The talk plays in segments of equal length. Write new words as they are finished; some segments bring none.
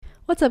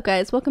What's up,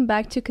 guys? Welcome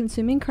back to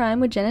Consuming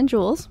Crime with Jen and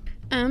Jules.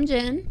 I'm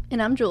Jen.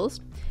 And I'm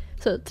Jules.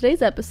 So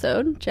today's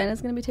episode, Jen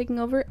is going to be taking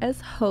over as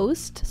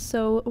host.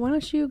 So why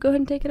don't you go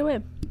ahead and take it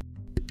away?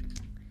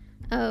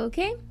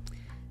 Okay.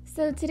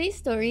 So today's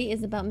story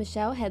is about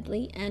Michelle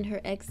Headley and her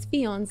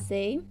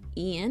ex-fiance,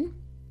 Ian.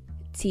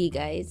 Tea,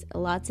 guys.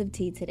 Lots of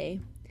tea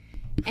today.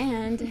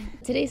 And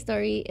today's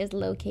story is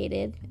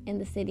located in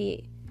the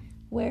city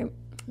where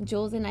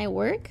Jules and I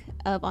work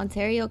of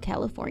Ontario,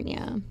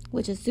 California,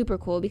 which is super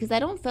cool because I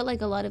don't feel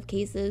like a lot of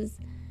cases,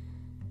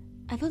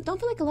 don't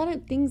feel like a lot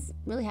of things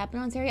really happen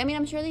in Ontario. I mean,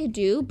 I'm sure they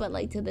do, but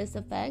like to this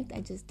effect, I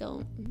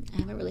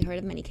haven't really heard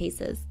of many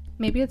cases.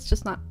 Maybe it's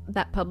just not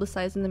that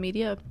publicized in the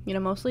media. You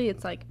know, mostly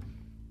it's like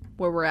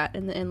where we're at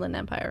in the Inland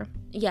Empire.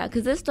 Yeah,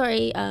 because this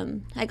story,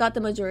 I got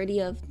the majority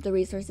of the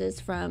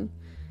resources from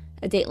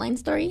a Dateline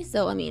story.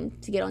 So, I mean,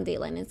 to get on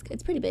Dateline,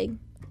 it's pretty big.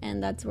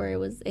 And that's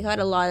where it got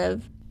a lot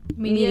of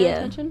media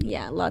attention?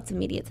 Yeah, lots of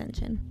media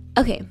attention.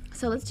 Okay,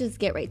 so let's just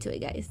get right to it,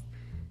 guys.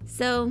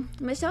 So,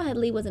 Michelle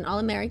Headley was an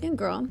all-American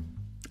girl.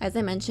 As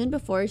I mentioned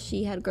before,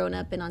 she had grown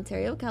up in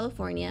Ontario,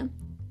 California.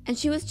 And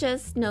she was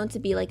just known to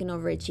be like an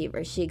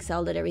overachiever. She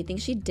excelled at everything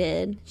she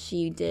did.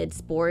 She did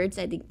sports.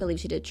 Believe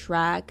she did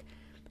track.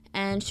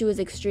 And she was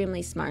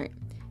extremely smart.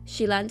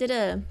 She landed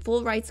a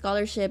full ride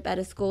scholarship at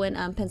a school in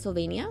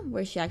Pennsylvania,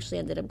 where she actually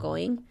ended up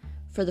going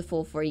for the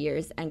full 4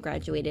 years and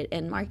graduated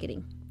in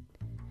marketing.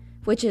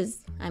 Which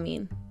is, I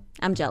mean,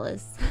 I'm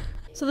jealous.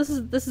 So this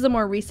is a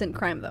more recent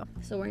crime, though.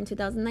 So we're in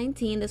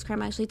 2019. This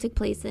crime actually took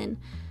place in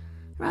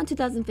around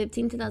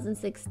 2015,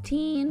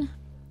 2016.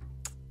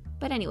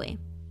 But anyway.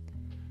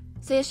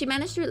 So yeah, she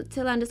managed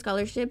to land a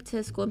scholarship to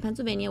a school in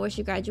Pennsylvania where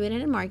she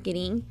graduated in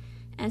marketing.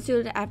 And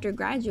soon after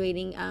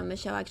graduating,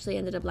 Michelle actually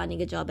ended up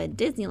landing a job at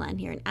Disneyland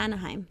here in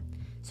Anaheim.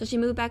 So she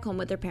moved back home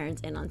with her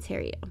parents in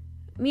Ontario.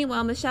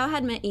 Meanwhile, Michelle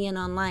had met Ian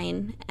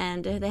online,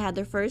 and they had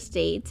their first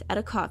date at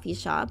a coffee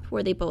shop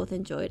where they both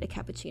enjoyed a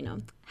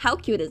cappuccino. How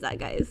cute is that,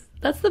 guys?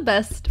 That's the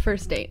best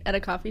first date, at a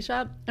coffee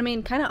shop. I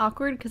mean, kind of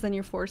awkward because then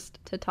you're forced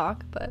to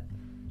talk, but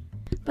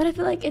I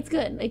feel like it's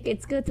good. Like,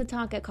 it's good to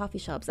talk at coffee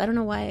shops. I don't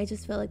know why. I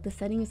just feel like the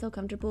setting is so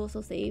comfortable,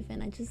 so safe,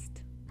 and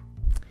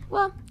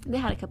well, they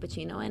had a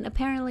cappuccino, and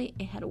apparently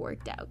it had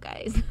worked out,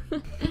 guys.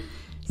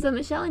 So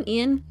Michelle and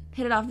Ian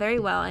hit it off very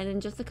well, and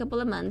in just a couple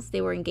of months,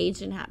 they were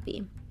engaged and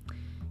happy.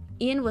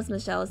 Ian was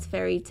Michelle's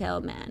fairy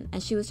tale man,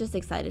 and she was just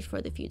excited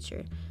for the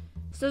future.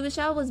 So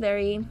Michelle was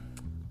very,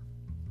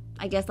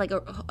 I guess, like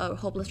a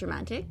hopeless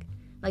romantic.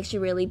 Like, she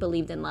really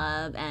believed in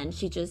love, and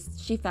she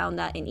found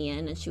that in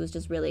Ian, and she was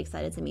just really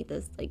excited to meet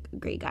this, like,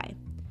 great guy.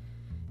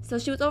 So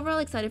she was overall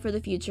excited for the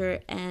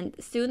future, and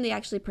soon they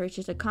actually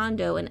purchased a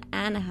condo in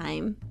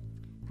Anaheim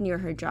near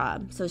her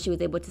job. So she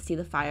was able to see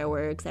the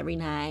fireworks every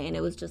night, and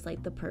it was just,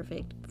 like, the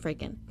perfect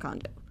freaking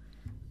condo.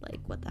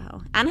 Like, what the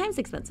hell? Anaheim's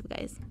expensive,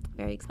 guys.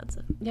 Very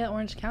expensive. yeah,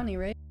 Orange County,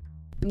 right?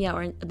 Yeah,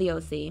 or the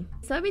OC.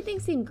 So everything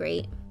seemed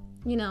great.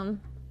 You know,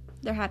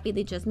 they're happy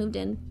they just moved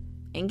in,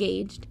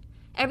 engaged.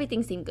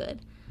 Everything seemed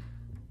good.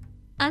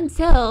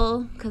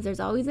 Until, because there's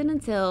always an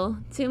until,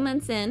 2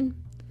 months in,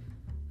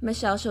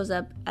 Michelle shows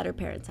up at her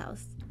parents'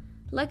 house.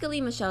 Luckily,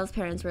 Michelle's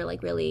parents were,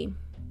 like, really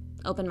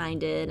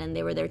open-minded, and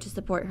they were there to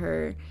support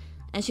her.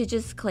 And she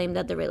just claimed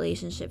that the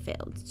relationship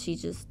failed. She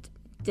just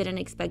didn't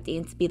expect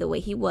Ian to be the way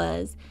he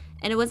was.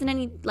 And it wasn't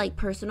any, like,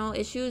 personal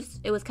issues.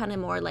 It was kind of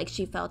more like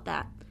she felt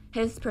that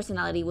his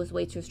personality was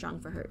way too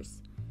strong for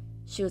hers.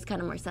 She was kind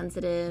of more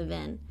sensitive,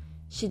 and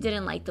she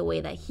didn't like the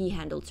way that he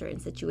handled certain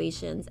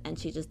situations, and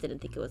she just didn't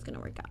think it was going to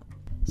work out.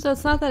 So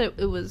it's not that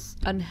it was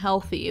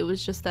unhealthy. It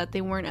was just that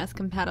they weren't as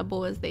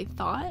compatible as they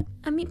thought.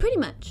 I mean, pretty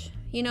much.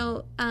 You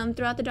know,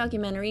 throughout the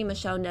documentary,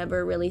 Michelle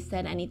never really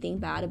said anything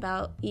bad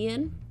about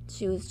Ian.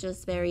 She was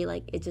just very,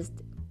 like,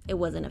 it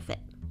wasn't a fit.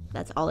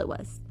 That's all it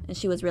was. And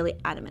she was really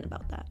adamant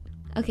about that.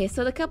 Okay,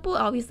 so the couple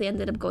obviously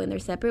ended up going their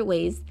separate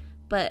ways,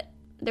 but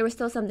there was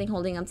still something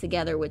holding them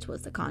together, which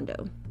was the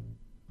condo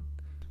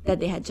that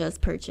they had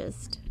just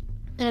purchased.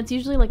 And it's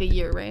usually like a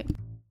year, right?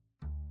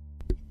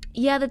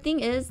 Yeah, the thing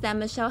is that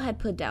Michelle had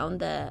put down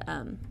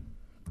the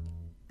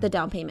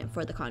down payment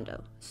for the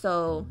condo.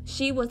 So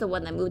she was the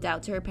one that moved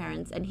out to her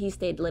parents, and he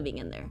stayed living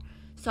in there.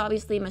 So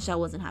obviously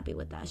Michelle wasn't happy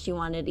with that. She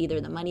wanted either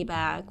the money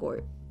back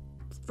or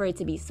for it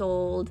to be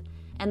sold.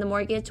 And the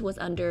mortgage was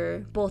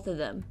under both of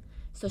them.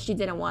 So she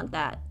didn't want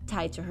that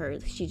tied to her.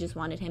 She just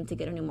wanted him to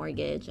get a new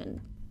mortgage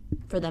and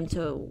for him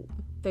to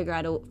figure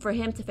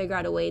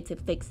out a way to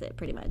fix it,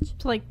 pretty much.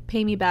 To, like,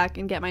 pay me back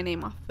and get my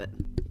name off of it.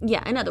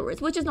 Yeah, in other words,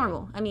 which is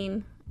normal. I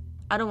mean,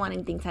 I don't want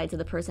anything tied to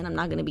the person I'm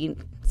not going to be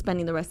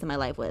spending the rest of my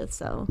life with,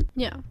 so.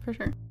 Yeah, for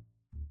sure.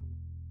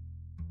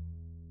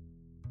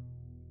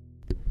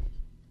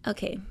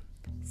 Okay,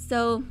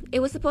 so it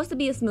was supposed to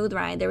be a smooth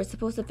ride. They were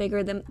supposed to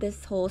figure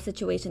this whole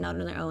situation out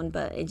on their own,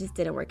 but it just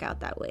didn't work out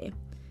that way.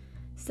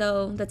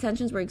 So the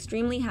tensions were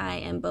extremely high,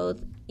 and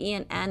both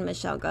Ian and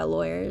Michelle got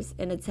lawyers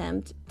in an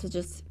attempt to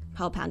just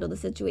help handle the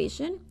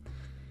situation,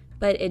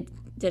 but it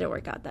didn't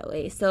work out that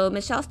way. So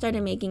Michelle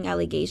started making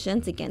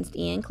allegations against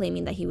Ian,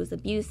 claiming that he was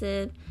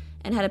abusive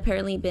and had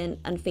apparently been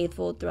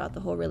unfaithful throughout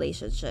the whole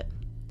relationship.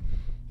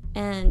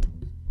 And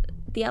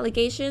the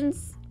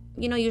allegations,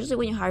 usually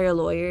when you hire a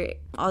lawyer,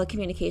 all the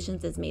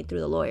communications is made through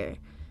the lawyer.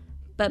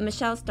 But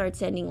Michelle starts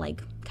sending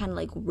kind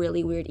of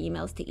really weird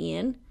emails to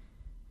Ian.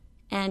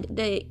 And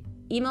the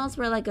emails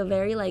were a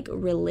very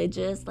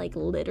religious,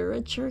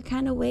 literature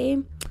kind of way.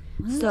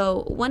 What?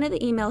 So one of the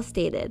emails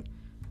stated,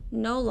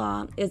 "No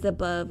law is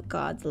above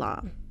God's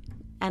law.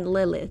 And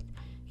Lilith,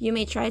 you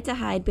may try to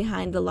hide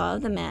behind the law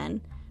of the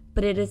man,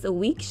 but it is a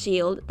weak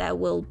shield that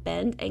will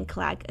bend and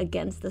clack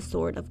against the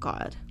sword of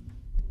God."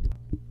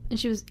 And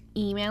she was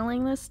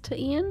emailing this to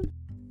Ian?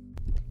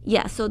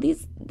 Yeah, so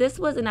this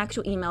was an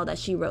actual email that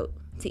she wrote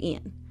to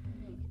Ian.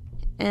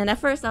 And at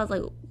first I was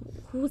like,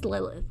 who's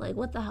Lilith?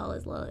 What the hell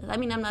is Lilith? I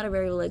mean, I'm not a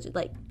very religious,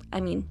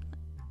 I'm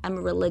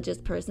a religious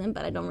person,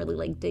 but I don't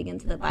really dig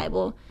into the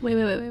Bible.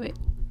 Wait.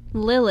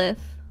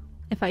 Lilith,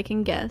 if I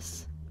can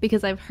guess,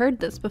 because I've heard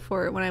this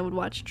before when I would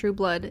watch True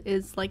Blood,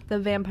 is the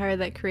vampire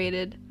that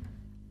created...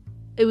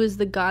 It was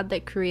the god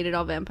that created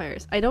all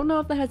vampires. I don't know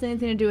if that has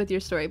anything to do with your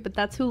story, but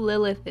that's who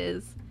Lilith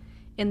is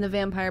in the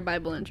Vampire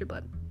Bible in True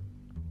Blood.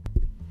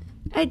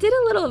 I did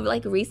a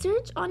little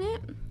research on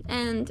it,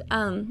 and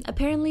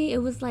apparently it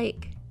was a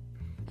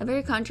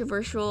very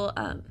controversial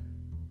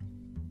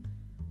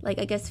I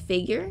guess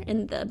figure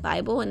in the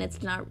Bible, and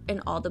it's not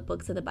in all the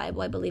books of the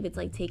Bible. I believe it's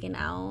taken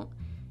out,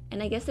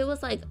 and I guess it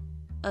was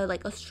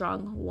a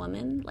strong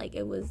woman.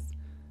 It was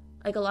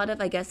a lot of,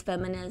 I guess,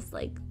 feminists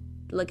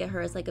look at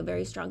her as a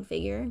very strong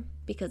figure,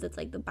 because it's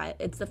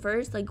it's the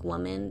first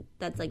woman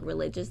that's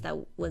religious that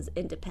was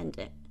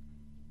independent.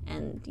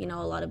 And a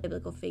lot of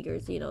biblical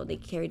figures, they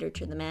carried her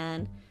to the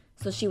man,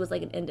 so she was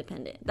an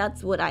independent.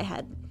 That's what I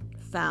had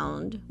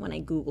found when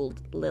I googled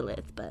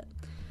Lilith. But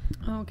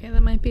okay,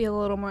 that might be a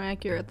little more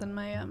accurate than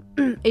my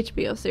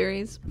HBO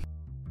series.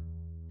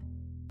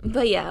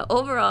 But yeah,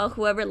 overall,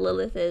 whoever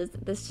Lilith is,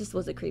 this just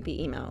was a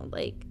creepy email.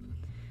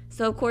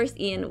 So of course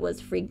Ian was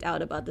freaked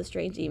out about the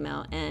strange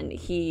email, and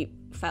he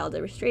filed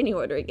a restraining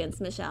order against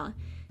Michelle,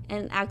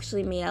 and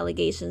actually made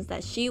allegations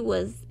that she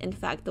was in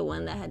fact the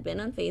one that had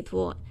been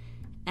unfaithful,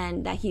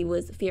 and that he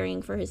was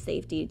fearing for his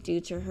safety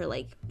due to her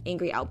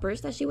angry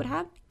outbursts that she would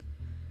have.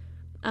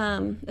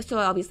 So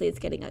obviously it's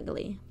getting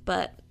ugly,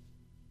 but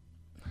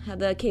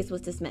the case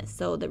was dismissed,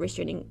 so the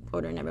restraining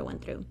order never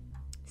went through.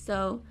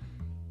 So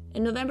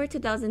in November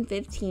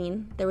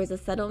 2015, there was a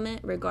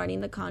settlement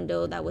regarding the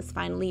condo that was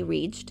finally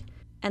reached.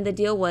 And the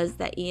deal was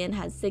that Ian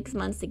had 6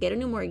 months to get a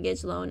new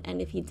mortgage loan,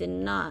 and if he did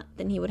not,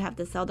 then he would have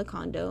to sell the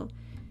condo,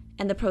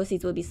 and the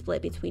proceeds would be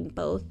split between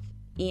both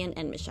Ian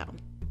and Michelle.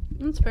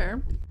 That's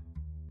fair.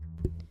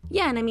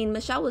 Yeah, and I mean,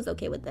 Michelle was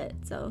okay with it,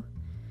 so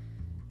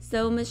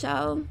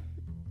Michelle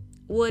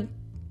would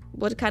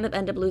kind of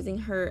end up losing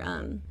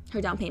her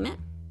down payment,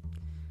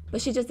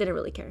 but she just didn't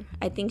really care.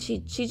 I think she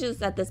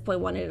just at this point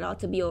wanted it all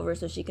to be over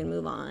so she can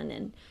move on,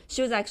 and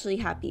she was actually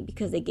happy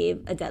because they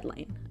gave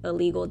a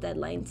legal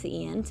deadline to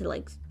Ian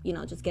to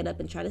just get up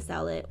and try to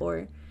sell it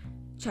or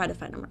try to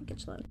find a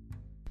mortgage loan.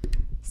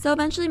 So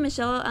eventually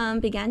Michelle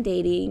began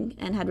dating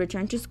and had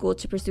returned to school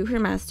to pursue her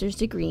master's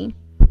degree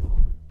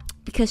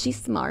because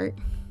she's smart.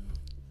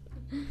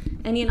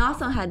 And Ian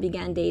also had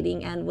began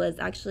dating and was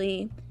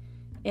actually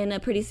in a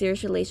pretty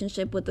serious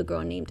relationship with a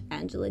girl named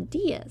Angela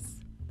Diaz.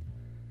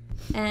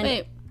 And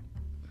wait,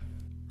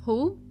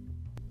 who?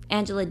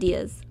 Angela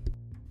Diaz.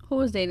 Who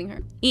was dating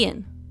her?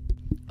 Ian.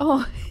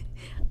 Oh,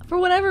 for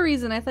whatever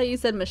reason, I thought you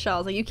said Michelle.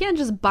 I was you can't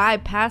just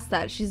bypass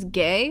that. She's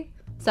gay.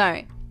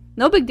 Sorry.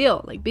 No big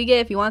deal. Be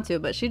gay if you want to,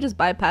 but she just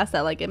bypassed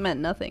that it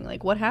meant nothing.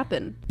 What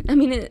happened? I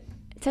mean,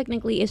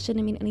 technically, it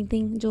shouldn't mean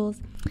anything,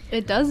 Jules.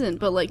 It doesn't,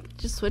 but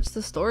just switch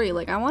the story. You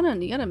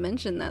gotta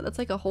mention that. That's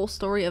a whole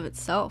story of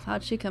itself.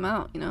 How'd she come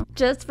out,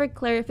 Just for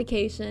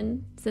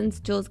clarification, since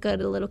Jules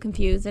got a little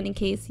confused, and in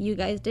case you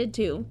guys did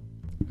too.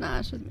 Nah,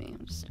 it's just me.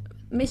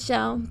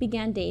 Michelle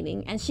began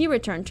dating, and she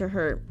returned to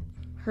her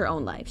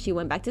own life. She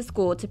went back to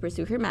school to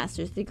pursue her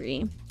master's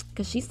degree,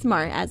 because she's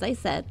smart, as I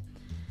said.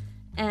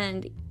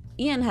 And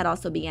Ian had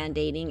also began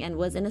dating and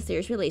was in a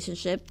serious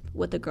relationship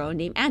with a girl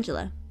named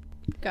Angela.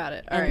 Got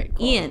it. All right.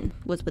 Cool. Ian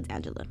was with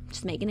Angela.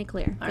 Just making it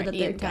clear for the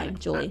third time,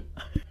 Julie.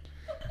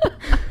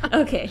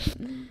 Okay.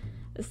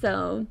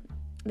 So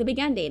they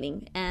began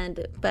dating,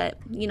 but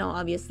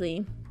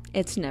obviously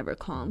it's never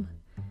calm.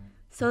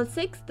 So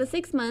the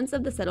 6 months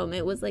of the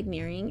settlement was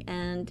nearing,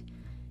 and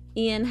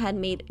Ian had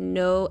made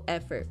no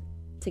effort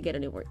to get a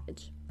new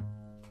mortgage.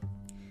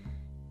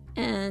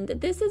 And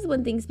this is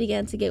when things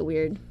began to get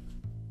weird.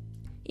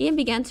 Ian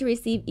began to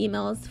receive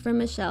emails from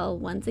Michelle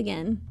once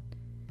again.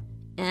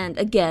 And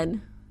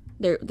again,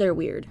 they're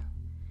weird.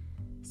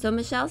 So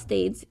Michelle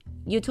states,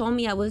 "You told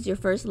me I was your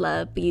first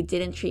love, but you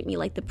didn't treat me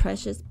like the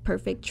precious,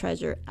 perfect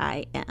treasure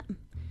I am.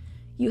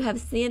 You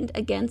have sinned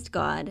against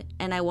God,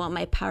 and I want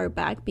my power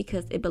back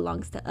because it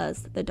belongs to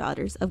us, the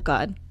daughters of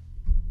God."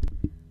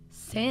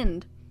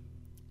 Sinned?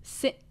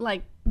 Do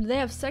they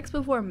have sex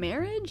before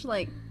marriage?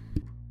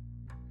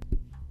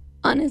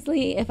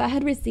 Honestly, if I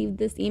had received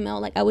this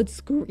email, I would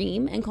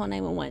scream and call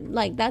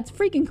 911. That's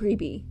freaking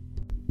creepy.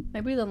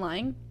 Maybe they're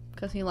lying.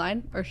 Because he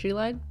lied? Or she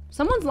lied?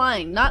 Someone's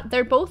lying.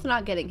 They're both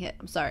not getting hit.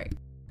 I'm sorry.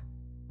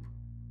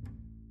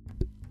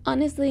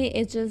 Honestly,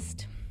 it's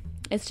just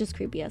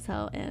creepy as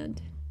hell.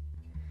 And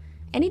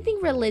anything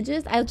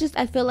religious,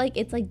 I feel like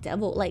it's like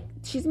devil, like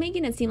she's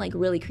making it seem like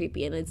really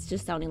creepy, and it's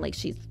just sounding like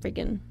she's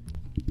freaking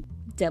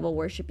devil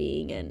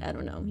worshipping, and I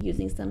don't know,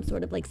 using some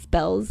sort of like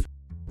spells.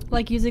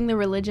 Like using the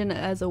religion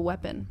as a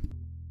weapon.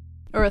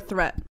 Or a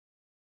threat.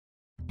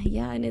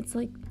 Yeah, and it's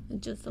like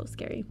just so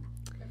scary.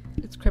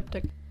 It's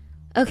cryptic.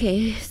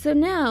 Okay, so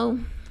now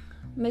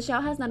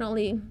Michelle has not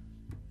only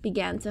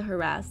began to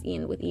harass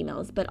Ian with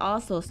emails, but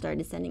also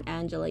started sending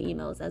Angela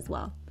emails as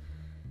well.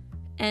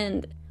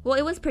 And well,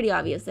 it was pretty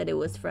obvious that it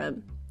was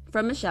from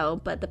Michelle,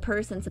 but the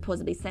person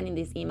supposedly sending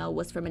this email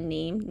was from a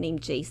name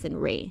named Jason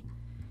Ray.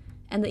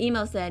 And the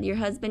email said, "Your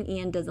husband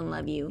Ian doesn't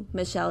love you.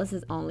 Michelle is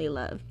his only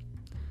love."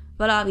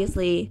 But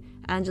obviously,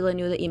 Angela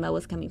knew the email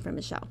was coming from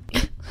Michelle.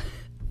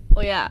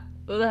 Well, yeah.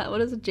 What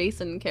does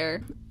Jason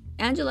care?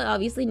 Angela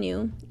obviously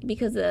knew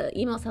because the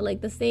emails had like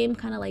the same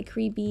kind of like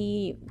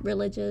creepy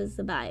religious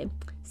vibe.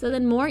 So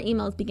then more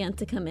emails began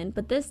to come in,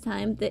 but this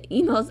time the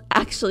emails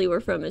actually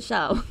were from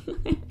Michelle.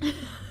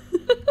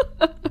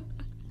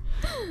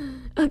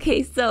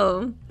 Okay,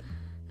 so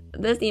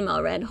this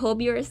email read,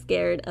 "Hope you are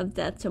scared of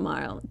death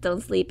tomorrow.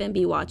 Don't sleep and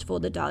be watchful,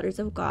 the daughters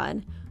of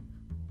God,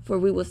 for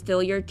we will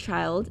steal your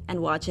child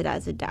and watch it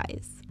as it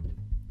dies."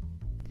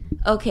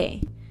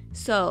 Okay,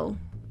 so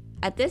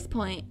at this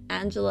point,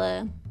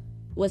 Angela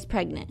was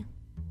pregnant.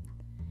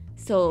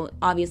 So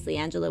obviously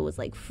Angela was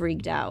like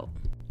freaked out.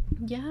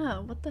 Yeah,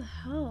 what the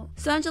hell?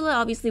 So Angela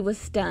obviously was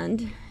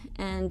stunned,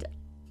 and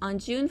on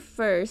June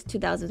 1st,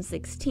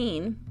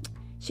 2016,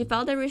 she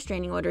filed a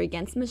restraining order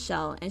against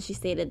Michelle, and she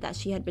stated that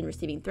she had been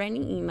receiving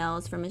threatening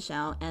emails from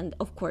Michelle, and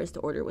of course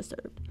the order was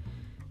served.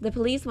 The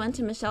police went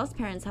to Michelle's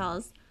parents'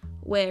 house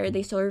where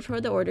they served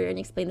her the order and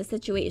explained the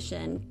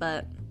situation,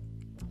 but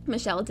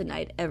Michelle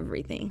denied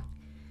everything.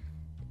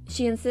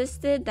 She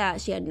insisted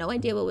that she had no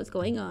idea what was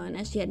going on,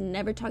 and she had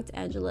never talked to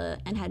Angela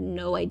and had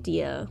no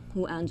idea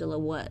who Angela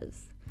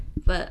was.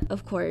 But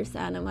of course, the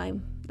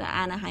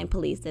Anaheim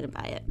police didn't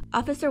buy it.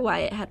 Officer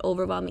Wyatt had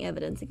overwhelming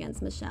evidence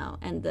against Michelle,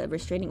 and the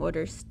restraining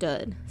order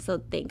stood.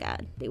 So thank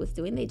God, they was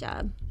doing their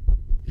job.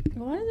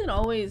 Why is it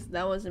always,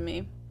 that wasn't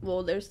me?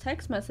 Well, there's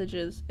text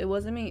messages. It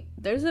wasn't me.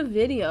 There's a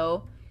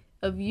video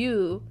of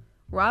you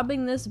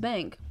robbing this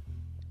bank.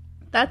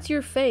 That's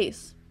your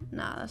face.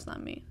 Nah, that's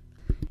not me.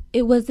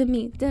 It wasn't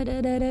me. Da,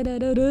 da, da, da, da,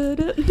 da,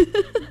 da.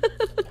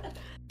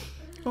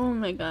 Oh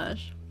my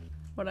gosh.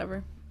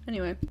 Whatever.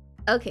 Anyway.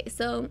 Okay,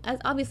 so as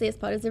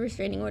part of the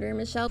restraining order,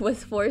 Michelle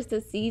was forced to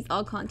cease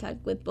all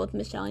contact with both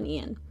Michelle and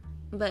Ian.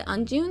 But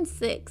on June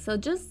 6th, so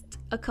just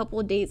a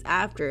couple days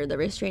after the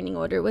restraining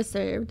order was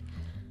served,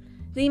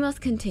 the emails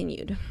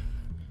continued.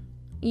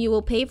 "You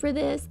will pay for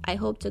this. I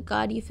hope to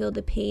God you feel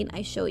the pain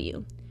I show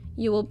you.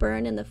 You will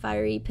burn in the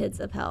fiery pits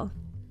of hell."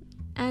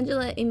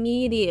 Angela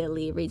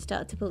immediately reached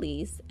out to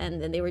police,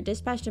 and then they were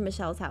dispatched to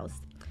Michelle's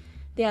house.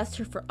 They asked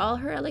her for all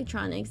her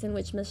electronics, in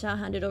which Michelle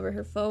handed over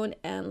her phone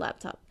and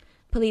laptop.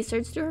 Police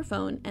searched through her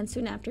phone and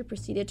soon after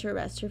proceeded to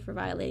arrest her for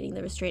violating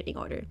the restraining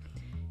order.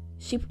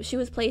 She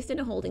was placed in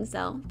a holding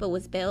cell, but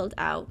was bailed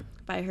out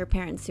by her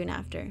parents soon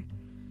after.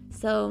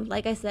 So,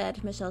 like I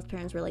said, Michelle's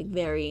parents were like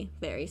very,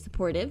 very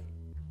supportive.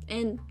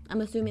 And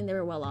I'm assuming they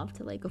were well off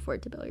to like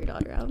afford to bail your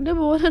daughter out. No,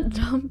 but what a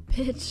dumb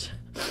bitch.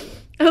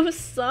 I'm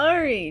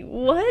sorry.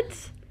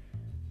 What?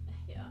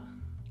 Yeah.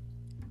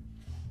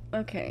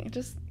 Okay,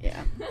 just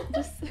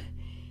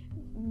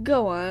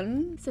go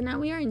on. So now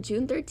we are in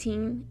June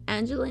 13.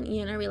 Angela and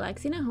Ian are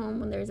relaxing at home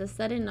when there's a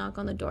sudden knock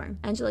on the door.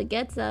 Angela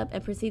gets up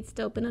and proceeds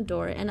to open a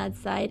door, and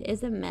outside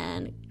is a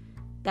man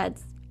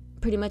that's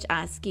pretty much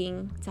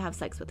asking to have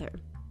sex with her.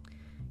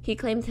 He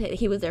claims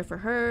he was there for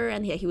her,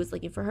 and he was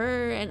looking for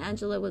her, and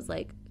Angela was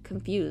like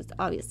confused,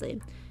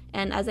 obviously.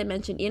 And as I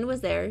mentioned, Ian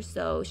was there,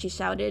 so she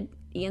shouted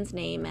Ian's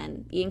name,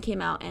 and Ian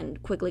came out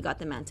and quickly got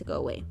the man to go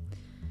away.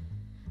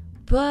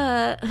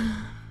 But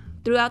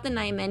throughout the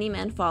night, many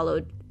men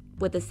followed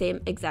with the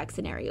same exact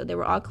scenario. They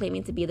were all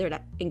claiming to be there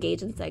to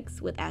engage in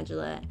sex with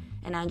Angela,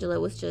 and Angela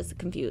was just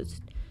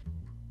confused.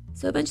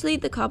 So eventually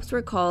the cops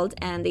were called,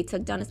 and they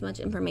took down as much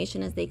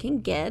information as they can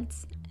get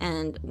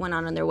and went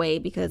on their way,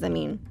 because I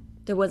mean,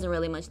 there wasn't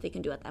really much they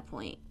can do at that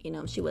point. You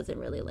know, she wasn't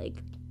really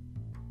like...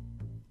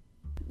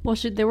 Well,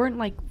 they weren't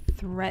like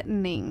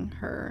threatening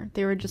her.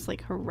 They were just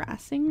like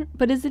harassing her.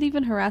 But is it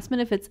even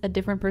harassment if it's a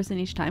different person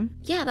each time?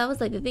 Yeah, that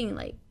was like the thing.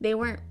 Like, they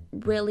weren't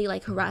really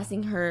like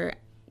harassing her.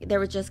 They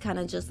were just kind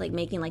of just like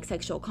making like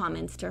sexual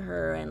comments to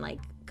her and like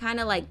kind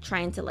of like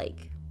trying to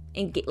like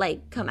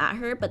come at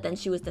her, but then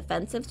she was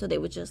defensive, so they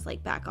would just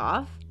like back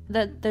off.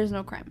 That there's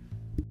no crime.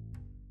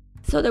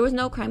 So there was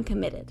no crime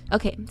committed.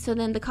 Okay, so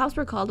then the cops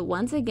were called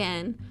once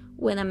again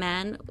when a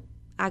man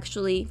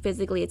actually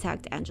physically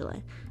attacked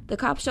Angela. The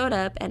cops showed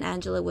up and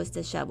Angela was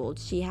disheveled.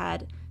 She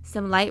had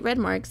some light red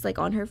marks like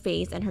on her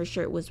face, and her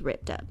shirt was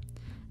ripped up.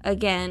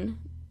 Again,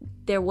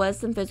 there was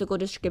some physical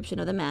description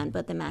of the man,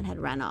 but the man had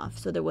ran off,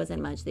 so there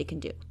wasn't much they can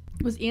do.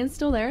 Was Ian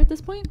still there at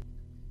this point?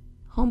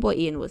 homeboy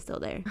Ian was still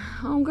there.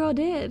 Homegirl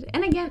did.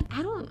 And again,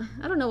 I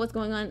don't know what's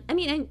going on. I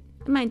mean,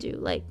 mind you,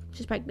 like,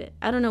 she's pregnant.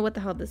 I don't know what the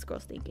hell this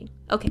girl's thinking.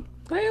 Okay.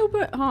 Wait,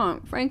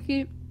 but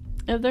Frankie,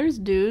 if there's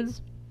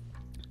dudes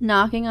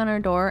knocking on her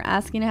door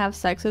asking to have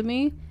sex with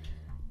me,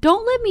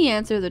 don't let me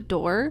answer the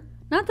door.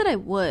 Not that I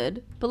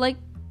would, but like,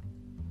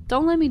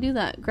 don't let me do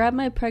that. Grab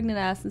my pregnant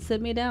ass and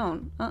sit me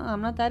down.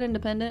 I'm not that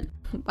independent.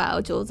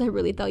 Wow, Jules, I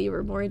really thought you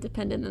were more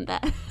independent than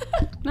that.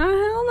 No,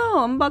 hell no.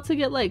 I'm about to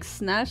get like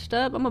snatched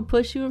up. I'm gonna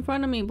push you in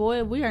front of me,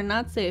 boy. We are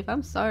not safe.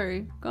 I'm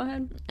sorry. Go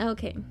ahead.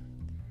 Okay.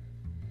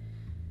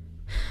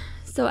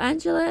 So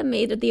Angela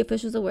made the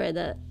officials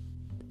aware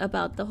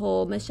about the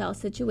whole Michelle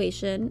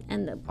situation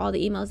and all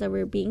the emails that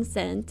were being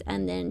sent,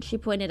 and then she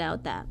pointed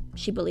out that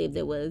she believed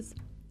it was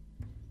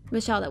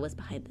Michelle that was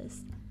behind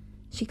this.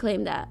 She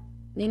claimed that,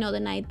 the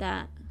night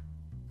that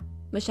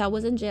Michelle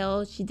was in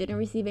jail, she didn't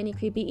receive any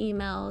creepy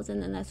emails,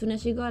 and then as soon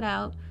as she got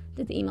out,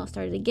 the email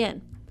started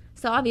again.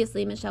 So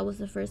obviously, Michelle was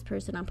the first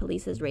person on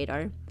police's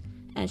radar,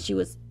 and she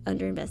was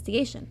under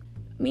investigation.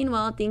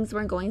 Meanwhile, things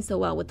weren't going so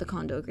well with the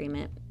condo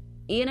agreement.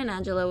 Ian and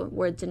Angela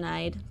were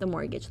denied the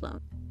mortgage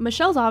loan.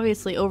 Michelle's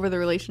obviously over the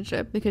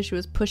relationship because she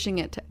was pushing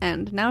it to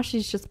end. Now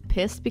she's just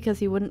pissed because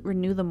he wouldn't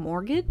renew the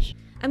mortgage?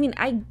 I mean,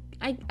 I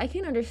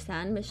can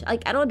understand Michelle.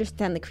 Like, I don't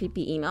understand the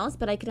creepy emails,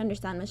 but I can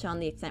understand Michelle on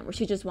the extent where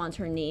she just wants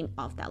her name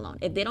off that loan.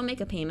 If they don't make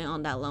a payment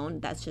on that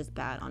loan, that's just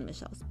bad on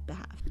Michelle's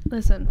behalf.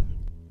 Listen,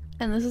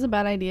 and this is a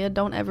bad idea.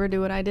 Don't ever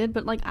do what I did,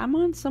 but like, I'm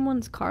on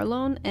someone's car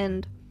loan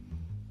and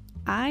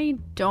I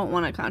don't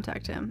want to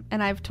contact him.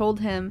 And I've told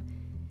him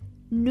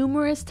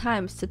numerous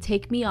times to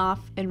take me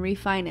off and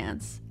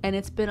refinance, and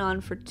it's been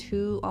on for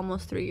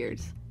almost 3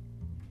 years.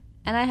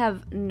 And I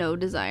have no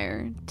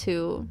desire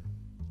to...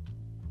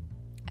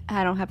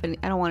 I don't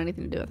want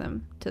anything to do with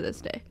him to this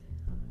day.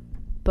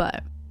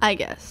 But I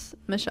guess,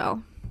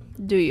 Michelle,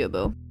 do you,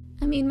 boo?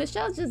 I mean,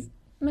 Michelle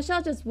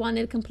just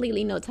wanted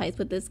completely no ties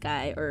with this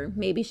guy, or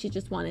maybe she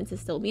just wanted to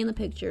still be in the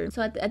picture.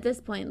 So at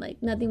this point,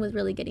 like, nothing was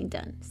really getting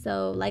done.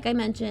 So like I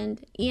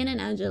mentioned, Ian and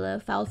Angela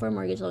filed for a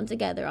mortgage loan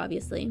together,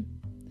 obviously,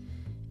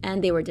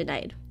 and they were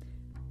denied.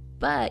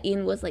 But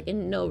Ian was like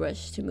in no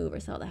rush to move or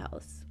sell the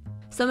house.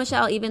 So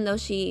Michelle, even though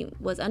she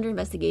was under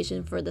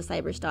investigation for the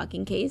cyber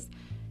stalking case,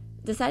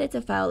 decided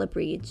to file a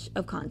breach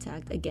of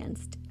contract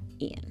against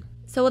Ian.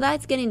 So while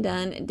that's getting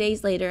done,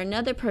 days later,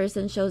 another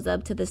person shows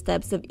up to the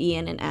steps of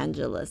Ian and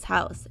Angela's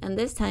house, and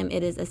this time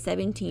it is a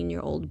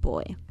 17-year-old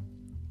boy.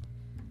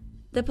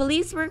 The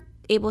police were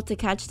able to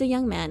catch the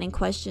young man and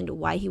questioned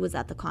why he was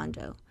at the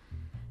condo.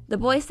 The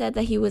boy said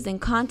that he was in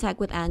contact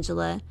with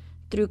Angela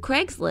through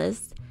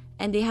Craigslist,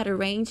 and they had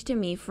arranged to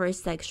meet for a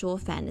sexual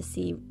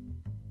fantasy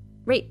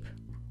rape.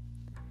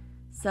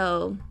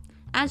 So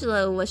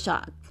Angela was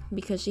shocked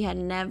because she had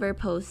never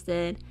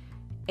posted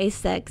a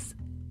sex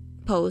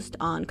post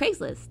on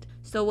Craigslist.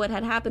 So what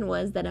had happened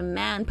was that a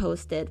man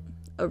posted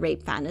a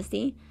rape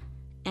fantasy,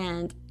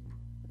 and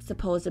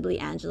supposedly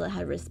Angela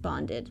had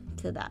responded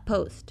to that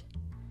post.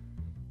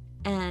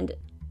 And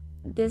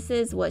this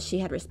is what she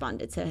had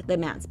responded to the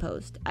man's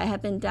post. "I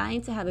have been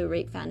dying to have a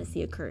rape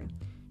fantasy occur.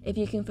 If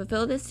you can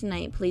fulfill this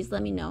tonight, please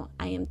let me know.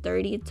 I am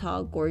 30,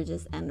 tall,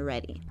 gorgeous, and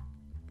ready."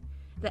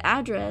 The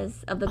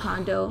address of the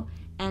condo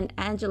and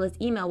Angela's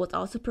email was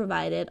also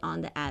provided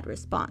on the ad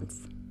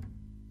response.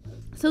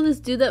 So this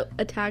dude that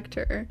attacked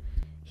her,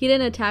 he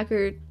didn't attack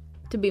her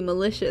to be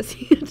malicious.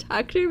 He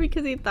attacked her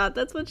because he thought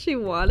that's what she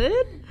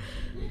wanted?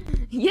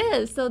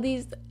 Yes, so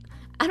these...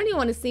 I don't even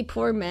want to say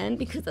poor men,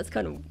 because that's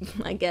kind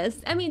of, I guess.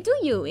 I mean, do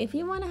you? If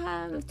you want to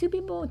have... If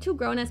two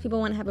grown-ass people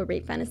want to have a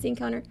rape fantasy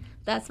encounter,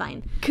 that's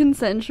fine.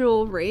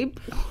 Consensual rape?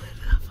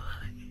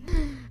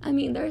 I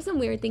mean, there are some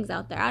weird things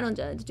out there. I don't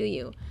judge, do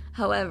you?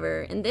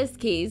 However, in this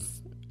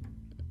case,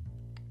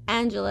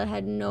 Angela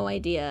had no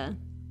idea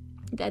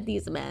that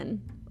these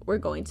men were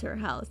going to her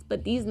house.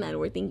 But these men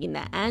were thinking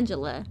that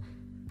Angela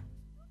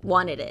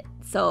wanted it.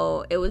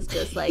 So it was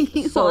just like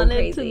he so wanted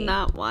crazy. to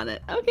not want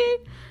it. Okay.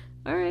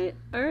 All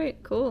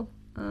right, cool.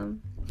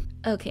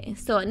 Okay,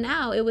 so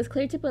now it was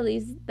clear to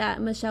police that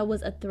Michelle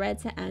was a threat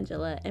to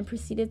Angela and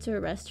proceeded to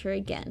arrest her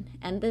again.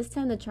 And this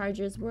time the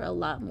charges were a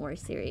lot more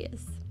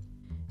serious.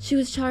 She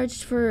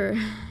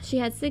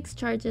had 6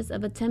 charges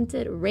of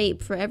attempted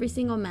rape for every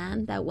single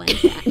man that went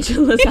to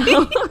Angela's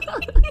house.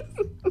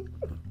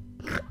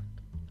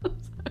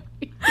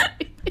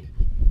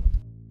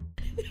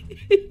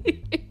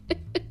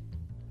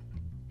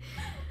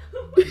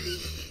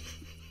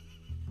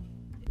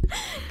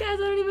 Guys,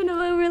 I don't even know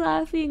why we're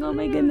laughing. Oh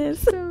my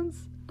goodness.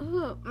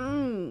 All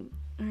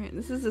right,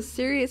 this is a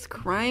serious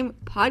crime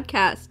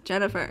podcast,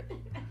 Jennifer.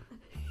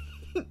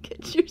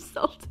 Get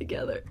yourself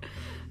together.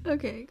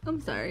 Okay,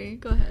 I'm sorry.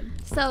 Go ahead.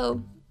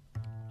 So,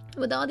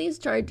 with all these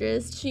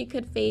charges, she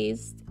could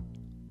face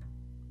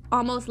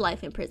almost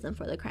life in prison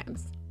for the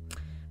crimes.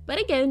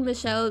 But again,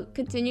 Michelle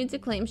continued to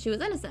claim she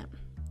was innocent.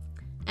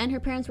 And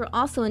her parents were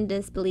also in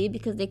disbelief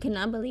because they could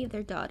not believe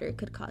their daughter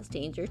could cause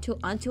danger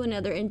onto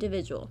another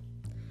individual.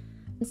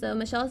 So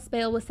Michelle's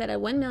bail was set at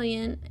 $1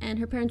 million, and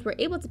her parents were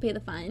able to pay the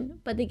fine,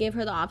 but they gave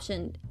her the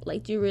option,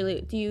 like, do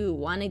you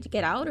want to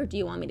get out, or do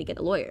you want me to get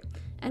a lawyer?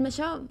 And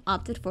Michelle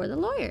opted for the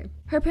lawyer.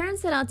 Her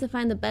parents set out to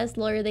find the best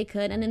lawyer they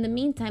could, and in the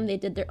meantime, they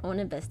did their own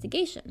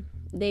investigation.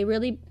 They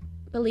really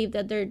believed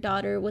that their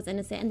daughter was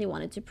innocent, and they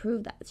wanted to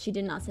prove that she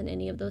did not send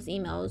any of those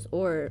emails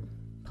or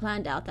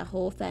planned out that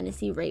whole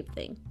fantasy rape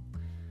thing.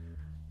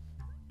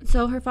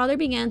 So her father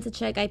began to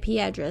check IP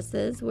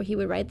addresses where he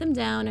would write them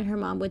down, and her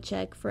mom would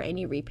check for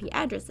any repeat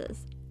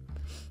addresses.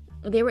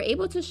 They were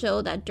able to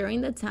show that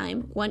during the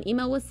time one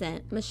email was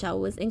sent, Michelle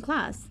was in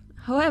class.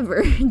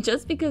 However,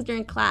 just because you're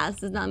in class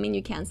does not mean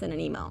you can't send an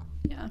email.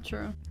 Yeah,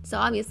 true. So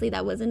obviously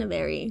that wasn't a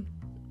very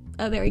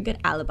good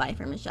alibi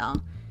for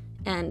Michelle.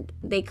 And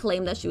they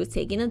claimed that she was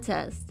taking a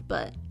test,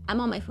 but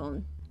I'm on my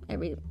phone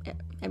every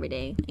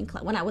day in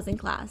class. When I was in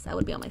class, I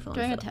would be on my phone.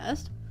 During a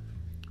test?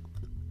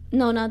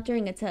 No, not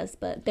during a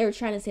test, but they were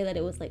trying to say that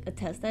it was like a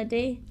test that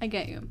day. I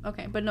get you.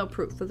 Okay, but no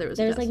proof that there was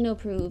a There's test. like no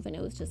proof, and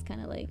it was just kind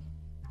of like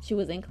she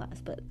was in class,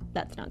 but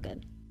that's not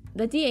good.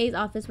 The DA's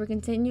office were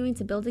continuing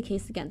to build a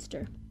case against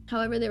her.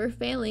 However, they were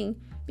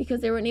failing because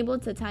they weren't able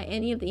to tie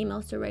any of the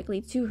emails directly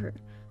to her.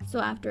 So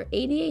after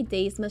 88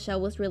 days, Michelle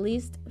was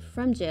released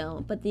from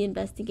jail, but the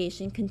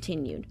investigation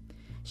continued.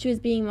 She was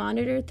being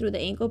monitored through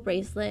the ankle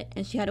bracelet,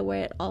 and she had to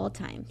wear it at all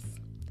times.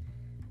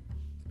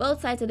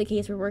 Both sides of the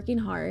case were working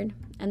hard,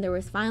 and there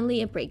was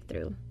finally a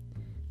breakthrough.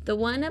 The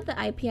one of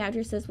the IP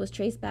addresses was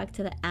traced back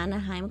to the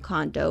Anaheim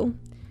condo,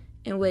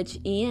 in which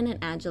Ian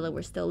and Angela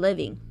were still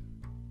living.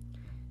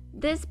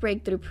 This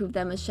breakthrough proved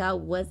that Michelle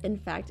was in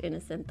fact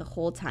innocent the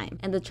whole time,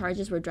 and the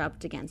charges were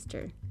dropped against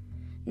her.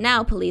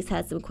 Now police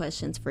had some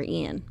questions for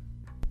Ian.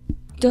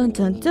 Dun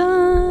dun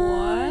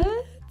dun!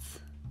 What?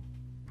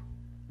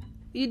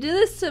 You do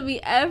this to me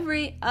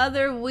every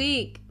other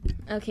week.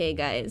 Okay,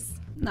 guys.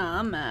 Nah,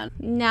 I'm mad.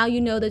 Now you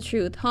know the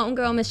truth.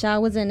 Homegirl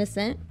Michelle was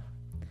innocent,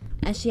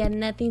 and she had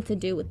nothing to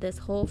do with this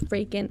whole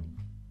freaking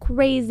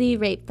crazy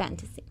rape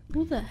fantasy.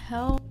 Who the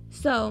hell?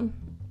 So,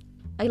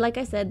 like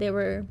I said,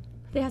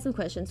 they had some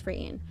questions for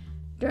Ian.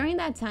 During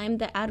that time,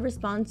 the ad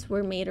response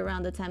were made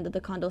around the time that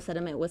the condo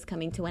settlement was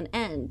coming to an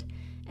end,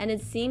 and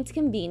it seemed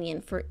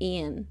convenient for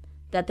Ian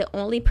that the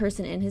only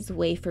person in his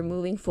way for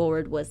moving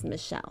forward was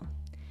Michelle.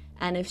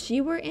 And if she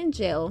were in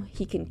jail,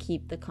 he can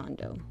keep the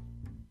condo.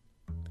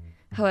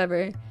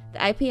 However,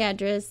 the IP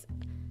address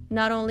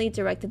not only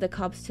directed the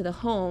cops to the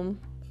home,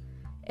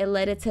 it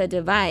led it to a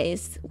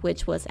device,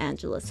 which was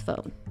Angela's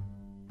phone.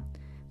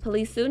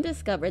 Police soon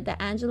discovered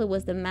that Angela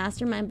was the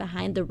mastermind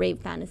behind the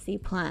rape fantasy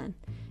plan,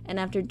 and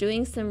after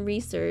doing some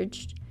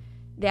research,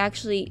 they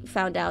actually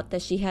found out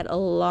that she had a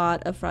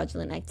lot of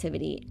fraudulent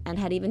activity and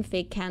had even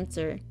faked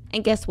cancer.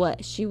 And guess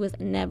what? She was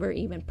never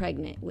even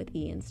pregnant with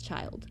Ian's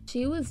child.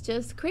 She was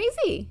just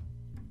crazy.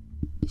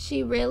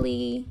 She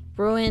really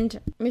ruined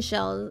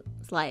Michelle's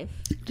life.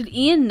 Did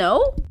Ian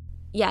know?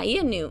 Yeah,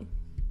 Ian knew.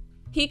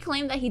 He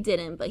claimed that he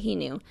didn't, but he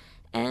knew.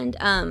 And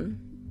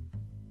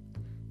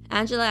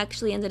Angela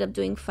actually ended up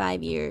doing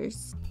 5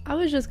 years. I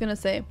was just gonna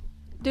say,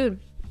 dude,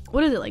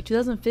 what is it, like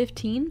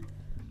 2015?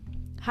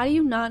 How do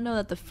you not know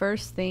that the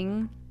first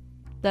thing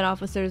that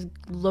officers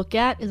look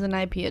at is an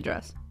IP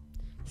address?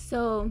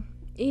 So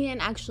Ian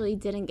actually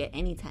didn't get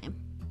any time.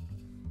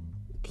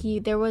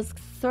 There was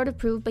sort of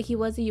proof, but he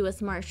was a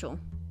U.S. Marshal.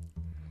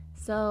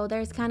 So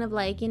there's kind of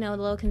like, a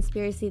little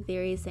conspiracy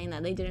theory saying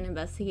that they didn't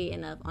investigate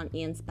enough on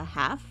Ian's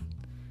behalf.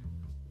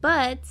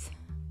 But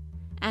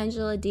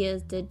Angela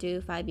Diaz did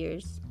do 5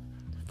 years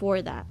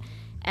for that.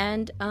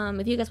 And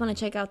if you guys want to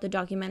check out the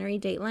documentary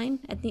Dateline,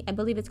 I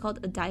believe it's called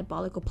A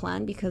Diabolical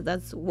Plan, because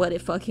that's what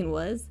it fucking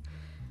was.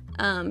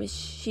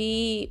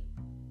 She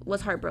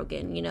was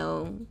heartbroken,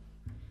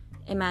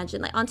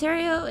 Imagine, like,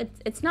 Ontario,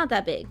 it's not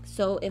that big.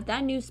 So if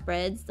that news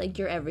spreads, like,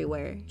 you're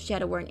everywhere. She had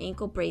to wear an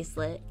ankle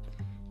bracelet.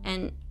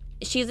 And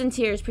she's in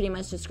tears pretty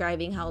much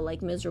describing how,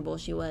 like, miserable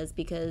she was,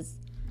 because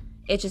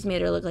it just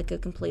made her look like a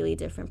completely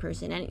different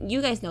person. And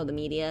you guys know the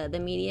media. The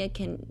media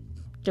can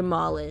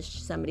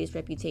demolish somebody's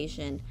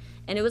reputation,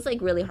 and it was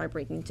like really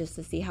heartbreaking just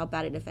to see how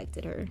bad it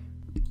affected her.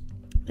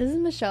 This is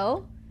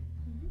Michelle?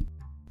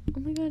 Oh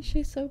my god,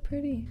 she's so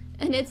pretty.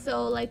 And it's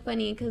so like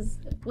funny because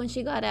when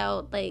she got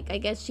out, like, I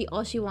guess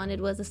all she wanted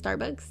was a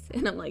Starbucks,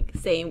 and I'm like,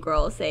 same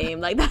girl,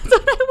 same. Like, that's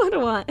what I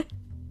would want.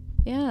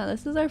 Yeah,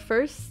 this is our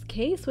first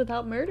case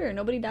without murder.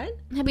 Nobody died?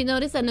 Have you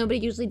noticed that nobody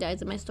usually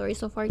dies in my story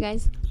so far,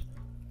 guys?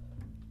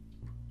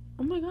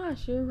 Oh my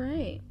gosh, you're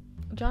right.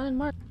 John and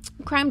Mark.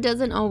 Crime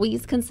doesn't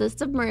always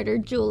consist of murder,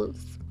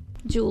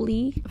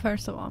 Julie.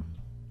 First of all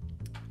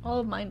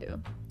of mine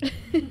do.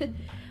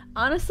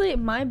 Honestly,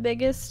 my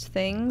biggest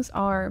things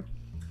are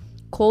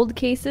cold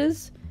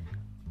cases,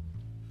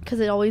 because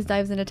it always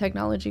dives into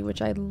technology,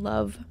 which I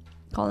love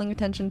calling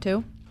attention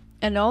to.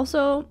 And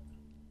also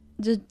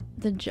the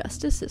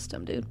justice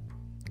system, dude.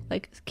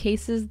 Like,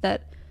 cases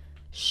that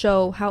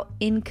show how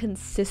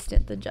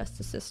inconsistent the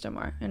justice system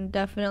are. And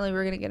definitely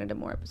we're going to get into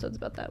more episodes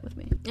about that with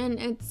me. And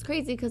it's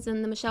crazy because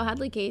in the Michelle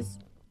Hadley case,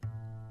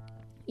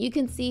 you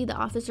can see the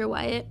Officer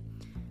Wyatt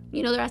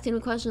they're asking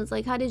him questions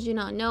like, how did you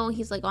not know?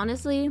 He's like,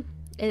 honestly,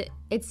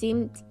 it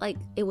seemed like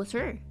it was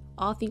her.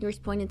 All fingers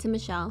pointed to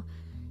Michelle.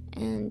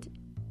 And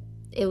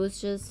it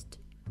was just,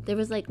 there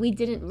was like, we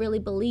didn't really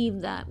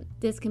believe that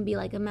this can be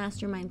like a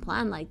mastermind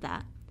plan like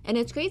that. And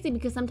it's crazy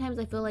because sometimes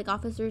I feel like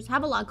officers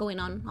have a lot going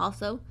on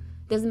also.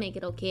 Doesn't make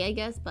it okay, I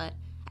guess, but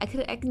I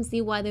can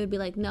see why they would be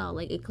like, no,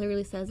 like it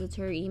clearly says it's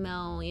her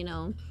email,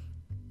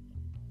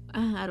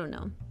 I don't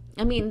know.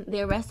 I mean,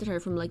 they arrested her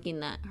from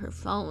looking at her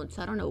phone,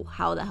 so I don't know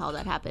how the hell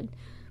that happened.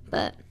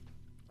 But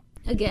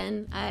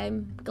again,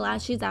 I'm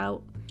glad she's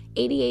out.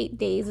 88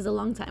 days is a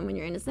long time when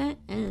you're innocent,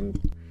 and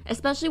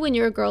especially when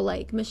you're a girl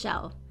like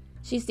Michelle.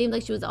 She seemed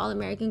like she was an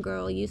all-American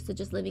girl, used to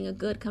just living a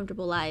good,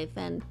 comfortable life,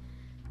 and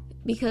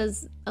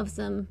because of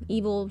some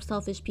evil,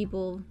 selfish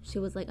people, she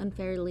was like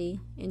unfairly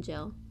in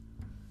jail.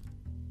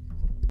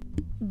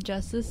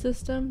 Justice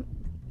system,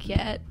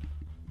 get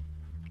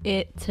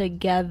it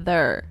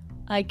together.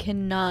 I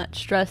cannot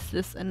stress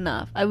this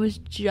enough. I was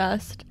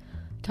just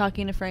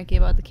talking to Frankie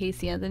about the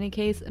Casey Anthony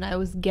case, and I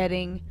was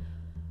getting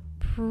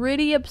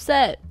pretty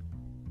upset.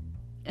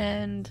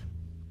 And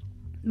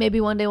maybe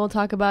one day we'll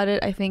talk about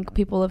it. I think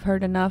people have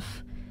heard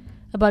enough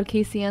about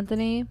Casey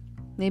Anthony.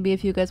 Maybe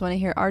if you guys want to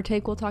hear our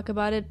take, we'll talk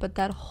about it. But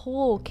that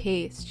whole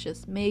case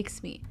just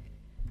makes me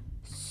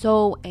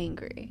so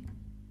angry.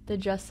 The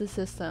justice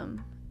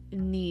system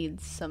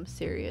needs some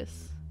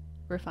serious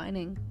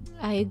refining.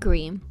 I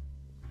agree.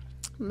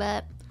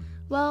 But,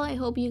 well, I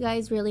hope you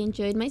guys really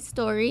enjoyed my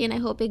story, and I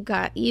hope it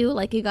got you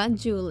like it got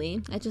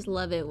Julie. I just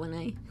love it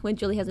when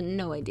Julie has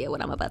no idea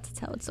what I'm about to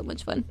tell. It's so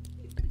much fun.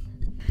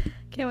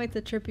 Can't wait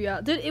to trip you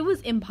out. Dude, it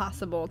was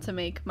impossible to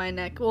make my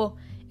neck... Well,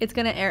 it's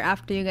going to air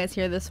after you guys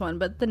hear this one,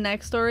 but the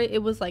next story,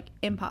 it was, like,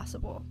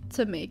 impossible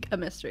to make a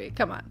mystery.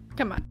 Come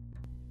on.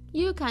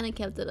 You kind of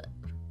kept it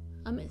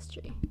a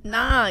mystery.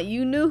 Nah,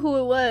 you knew who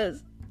it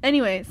was.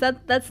 Anyways,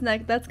 that's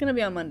next. That's going to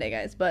be on Monday,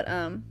 guys. But,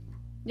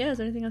 yeah, is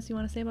there anything else you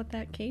want to say about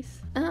that case?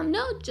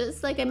 No,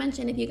 just like I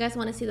mentioned, if you guys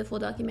want to see the full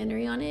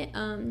documentary on it,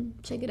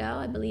 check it out.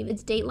 I believe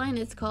it's Dateline.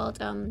 It's called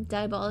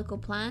Diabolical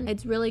Plan.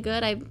 It's really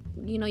good.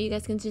 You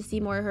guys can just see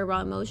more of her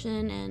raw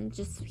emotion and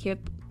just hear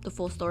the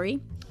full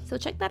story. So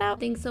check that out.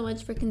 Thanks so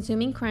much for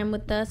consuming crime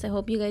with us. I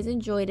hope you guys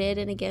enjoyed it.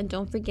 And again,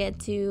 don't forget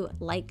to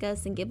like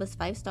us and give us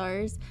 5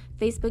 stars.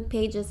 Facebook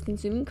page is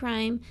Consuming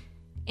Crime.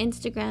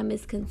 Instagram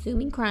is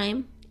Consuming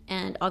Crime.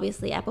 And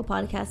obviously Apple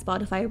Podcasts,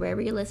 Spotify,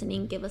 wherever you're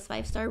listening, give us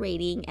 5-star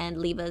rating and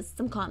leave us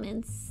some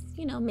comments.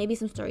 Maybe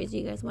some stories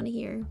you guys want to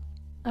hear.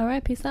 All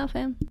right, peace out,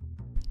 fam.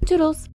 Toodles.